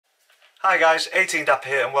Hi guys, 18 Dapper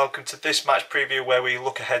here and welcome to this match preview where we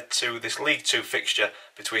look ahead to this League 2 fixture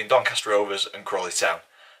between Doncaster Rovers and Crawley Town.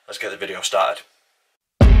 Let's get the video started.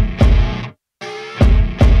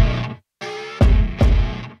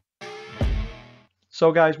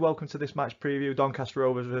 So guys, welcome to this match preview, Doncaster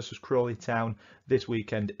Rovers versus Crawley Town this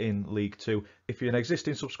weekend in League 2. If you're an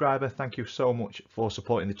existing subscriber, thank you so much for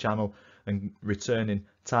supporting the channel and returning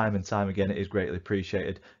time and time again. It is greatly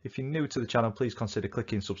appreciated. If you're new to the channel, please consider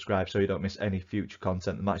clicking subscribe so you don't miss any future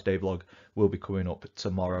content. The matchday vlog will be coming up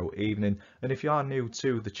tomorrow evening. And if you are new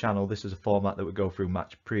to the channel, this is a format that we go through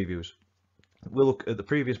match previews. We'll look at the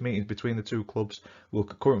previous meetings between the two clubs, we'll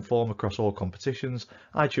look at current form across all competitions.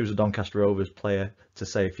 I choose a Doncaster Rovers player to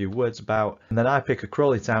say a few words about, and then I pick a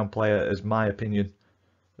Crawley Town player as my opinion,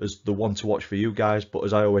 as the one to watch for you guys. But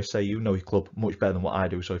as I always say, you know your club much better than what I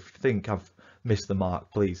do, so if you think I've missed the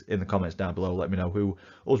mark, please in the comments down below let me know who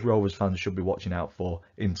us Rovers fans should be watching out for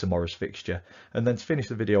in tomorrow's fixture. And then to finish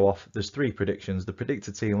the video off, there's three predictions, the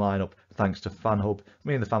predicted team lineup thanks to FanHub.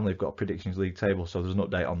 Me and the family have got a predictions league table, so there's an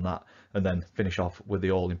update on that, and then finish off with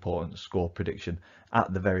the all important score prediction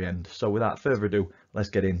at the very end. So without further ado, let's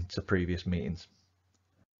get into previous meetings.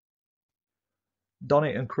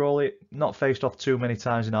 Donny and Crawley not faced off too many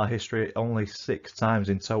times in our history, only 6 times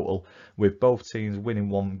in total, with both teams winning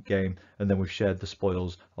one game, and then we've shared the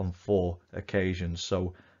spoils on 4 occasions,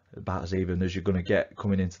 so about as even as you're going to get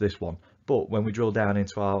coming into this one. But when we drill down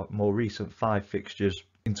into our more recent 5 fixtures,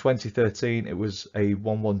 in 2013 it was a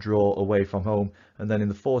 1-1 draw away from home, and then in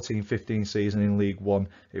the 14-15 season in League 1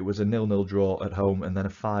 it was a 0-0 draw at home and then a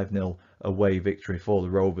 5-0 away victory for the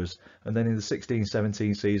Rovers. And then in the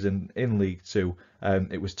 16-17 season in League 2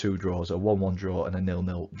 it was 2 draws, a 1-1 draw and a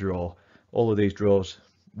 0-0 draw. All of these draws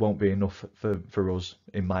won't be enough for us,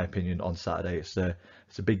 in my opinion, on Saturday. It's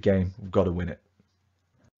a big game, we've got to win it.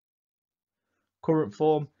 Current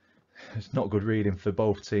form, it's not good reading for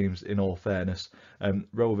both teams, in all fairness.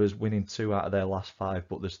 Rovers winning 2 out of their last 5,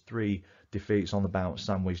 but there's 3 defeats on the bounce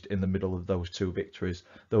sandwiched in the middle of those 2 victories.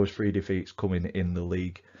 Those 3 defeats coming in the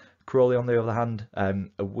league. Crawley, on the other hand,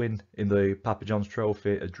 a win in the Papa John's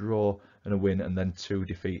Trophy, a draw and a win, and then 2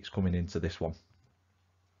 defeats coming into this one.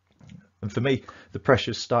 And for me, the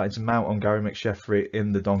pressure's starting to mount on Gary McSheffrey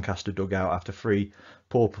in the Doncaster dugout after 3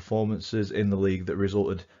 poor performances in the league that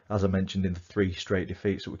resulted, as I mentioned, in the 3 straight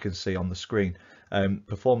defeats that we can see on the screen.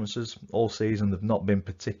 Performances all season, they've not been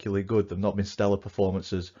particularly good, they've not been stellar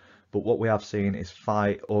performances, but what we have seen is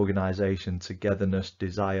fight, organisation, togetherness,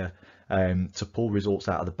 desire to pull results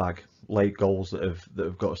out of the bag, late goals that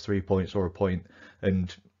have got us 3 points or a point.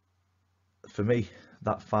 And for me,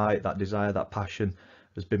 that fight, that desire, that passion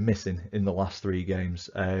has been missing in the last 3 games,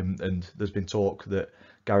 and there's been talk that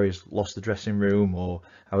Gary's lost the dressing room, or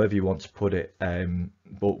however you want to put it,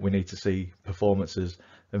 but we need to see performances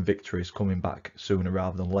and victories coming back sooner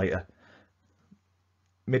rather than later.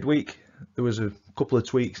 Midweek there was a couple of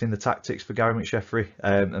tweaks in the tactics for Gary McSheffrey,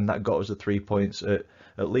 and that got us the 3 points at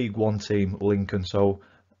League 1 team Lincoln, so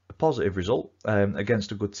a positive result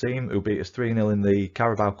against a good team who beat us 3-0 in the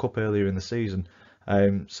Carabao Cup earlier in the season.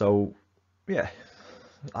 So yeah,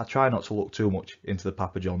 I try not to look too much into the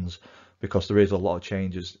Papa John's because there is a lot of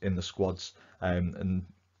changes in the squads, and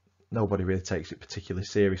nobody really takes it particularly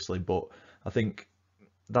seriously, but I think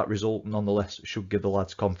that result nonetheless should give the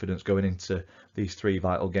lads confidence going into these 3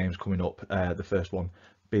 vital games coming up, the first one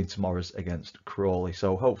being tomorrow's against Crawley.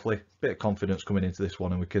 So hopefully a bit of confidence coming into this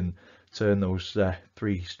one and we can turn those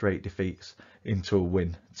 3 straight defeats into a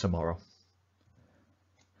win tomorrow.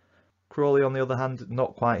 Crawley, on the other hand,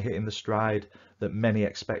 not quite hitting the stride that many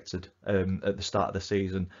expected at the start of the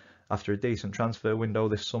season. After a decent transfer window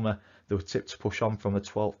this summer, they were tipped to push on from a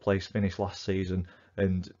 12th place finish last season,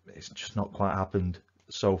 and it's just not quite happened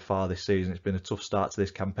so far this season. It's been a tough start to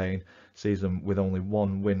this campaign season with only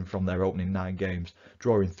 1 win from their opening 9 games,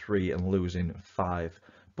 drawing 3 and losing 5.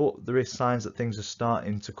 But there is signs that things are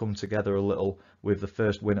starting to come together a little, with the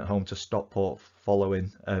first win at home to Stockport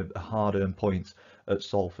following a hard-earned point at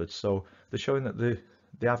Salford. So they're showing that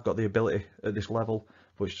they have got the ability at this level,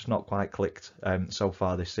 but it's just not quite clicked so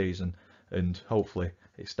far this season, and hopefully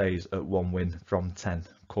it stays at 1 win from 10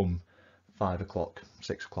 come 5 o'clock,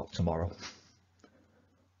 6 o'clock tomorrow.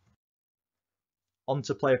 On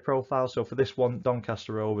to player profile. So for this one,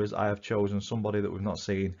 Doncaster Rovers, I have chosen somebody that we've not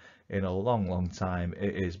seen in a long time.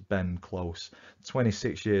 It is Ben Close,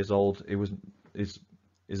 26 years old. He's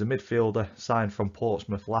a midfielder signed from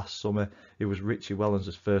Portsmouth last summer. He was Richie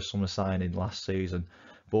Wellens' first summer signing last season,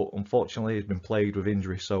 but unfortunately he's been plagued with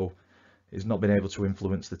injury, so he's not been able to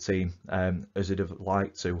influence the team as he'd have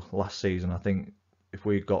liked to last season. I think if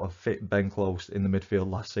we got a fit Ben Close in the midfield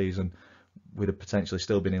last season, we'd have potentially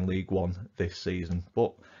still been in League One this season.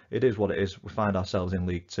 But it is what it is. We find ourselves in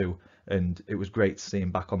League Two, and it was great to see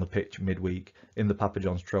him back on the pitch midweek in the Papa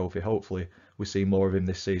John's Trophy. Hopefully we see more of him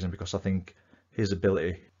this season, because I think his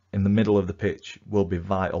ability in the middle of the pitch will be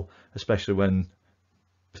vital, especially when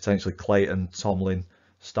potentially Clayton, Tomlin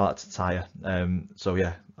start to tire. So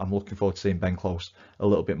yeah, I'm looking forward to seeing Ben Close a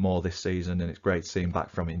little bit more this season, and it's great to see him back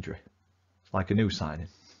from injury. It's like a new signing.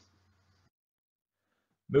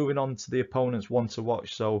 Moving on to the opponents one to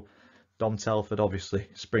watch. So Dom Telford obviously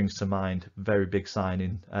springs to mind. Very big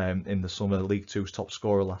signing in the summer, League Two's top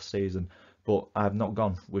scorer last season. But I've not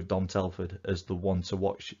gone with Dom Telford as the one to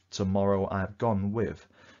watch tomorrow. I've gone with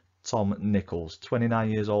Tom Nichols,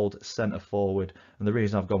 29 years old, centre forward. And the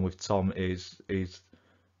reason I've gone with Tom is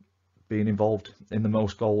being involved in the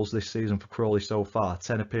most goals this season for Crawley so far.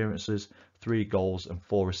 10 appearances, 3 goals and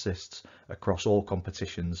 4 assists across all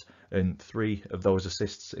competitions, and 3 of those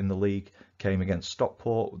assists in the league came against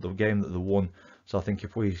Stockport, the game that they won. So I think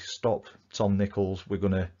if we stop Tom Nichols, we're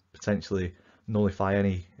going to potentially nullify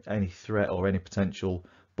any threat or any potential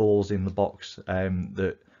balls in the box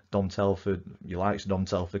that Dom Telford, Dom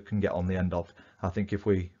Telford, can get on the end of. I think if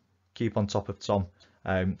we keep on top of Tom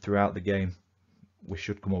throughout the game, we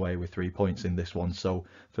should come away with 3 points in this one. So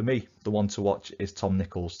for me, the one to watch is Tom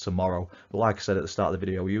Nichols tomorrow. But like I said at the start of the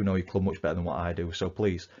video, you know your club much better than what I do. So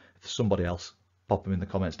please, if there's somebody else, pop them in the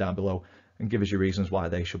comments down below and give us your reasons why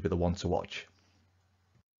they should be the one to watch.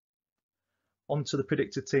 On to the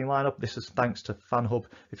predicted team lineup. This is thanks to FanHub.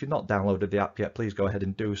 If you've not downloaded the app yet, please go ahead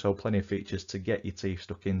and do so. Plenty of features to get your teeth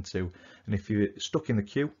stuck into. And if you're stuck in the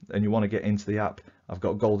queue and you want to get into the app, I've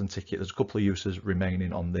got a golden ticket. There's a couple of uses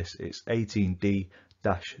remaining on this. It's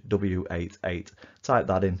 18D-W88. Type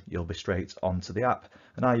that in, you'll be straight onto the app.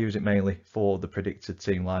 And I use it mainly for the predicted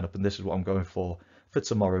team lineup. And this is what I'm going for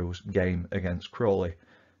tomorrow's game against Crawley.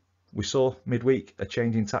 We saw midweek a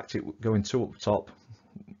changing tactic, going 2 up top.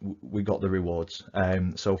 We got the rewards.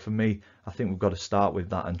 So for me, I think we've got to start with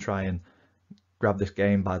that and try and grab this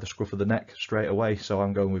game by the scruff of the neck straight away. So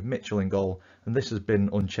I'm going with Mitchell in goal, and this has been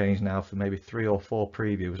unchanged now for maybe 3 or 4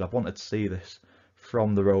 previews. I've wanted to see this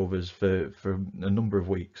from the Rovers for a number of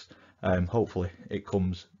weeks. Hopefully it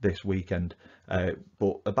comes this weekend.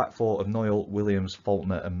 But a back 4 of Noyle, Williams,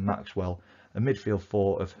 Faulkner and Maxwell, a midfield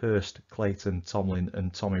 4 of Hurst, Clayton, Tomlin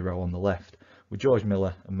and Tommy Rowe on the left, with George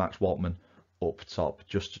Miller and Max Waltman up top,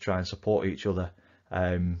 just to try and support each other,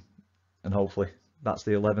 and hopefully that's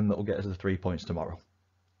the 11 that will get us the 3 points tomorrow.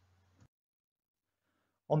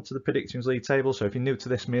 On to the predictions league table. So if you're new to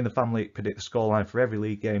this, me and the family predict the scoreline for every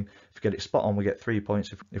league game. If we get it spot on, we get 3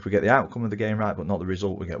 points. If we get the outcome of the game right but not the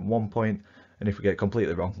result, we get 1 point, and if we get it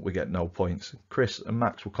completely wrong, we get no points. Chris and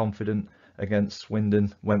Max were confident against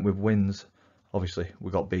Swindon, went with wins. Obviously,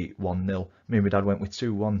 we got beat 1-0. Me and my dad went with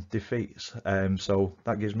 2-1 defeats. So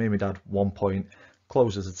that gives me and my dad 1 point.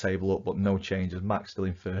 Closes the table up, but no changes. Max still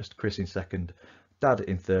in first, Chris in second, Dad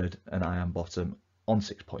in third, and I am bottom on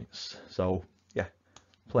 6 points. So yeah,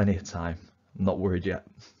 plenty of time. I'm not worried yet.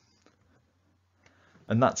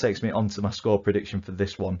 And that takes me on to my score prediction for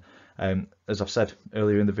this one. As I've said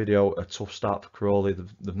earlier in the video, a tough start for Crawley.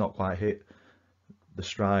 They've not quite hit the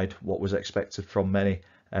stride what was expected from many.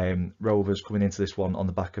 Rovers coming into this one on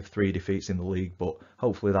the back of 3 defeats in the league, but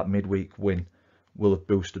hopefully that midweek win will have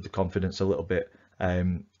boosted the confidence a little bit.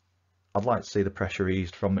 I'd like to see the pressure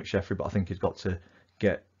eased from McSheffrey, but I think he's got to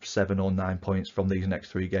get 7 or 9 points from these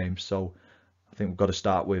next 3 games. So I think we've got to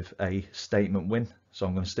start with a statement win. So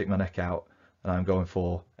I'm going to stick my neck out and I'm going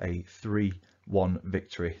for a 3-1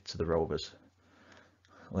 victory to the Rovers.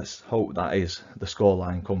 Let's hope that is the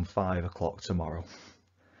scoreline come 5 o'clock tomorrow.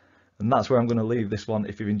 And that's where I'm going to leave this one.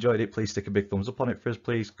 If you've enjoyed it, please stick a big thumbs up on it for us,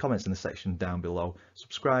 please. Comments in the section down below.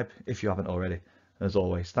 Subscribe if you haven't already. As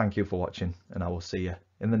always, thank you for watching, and I will see you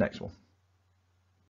in the next one.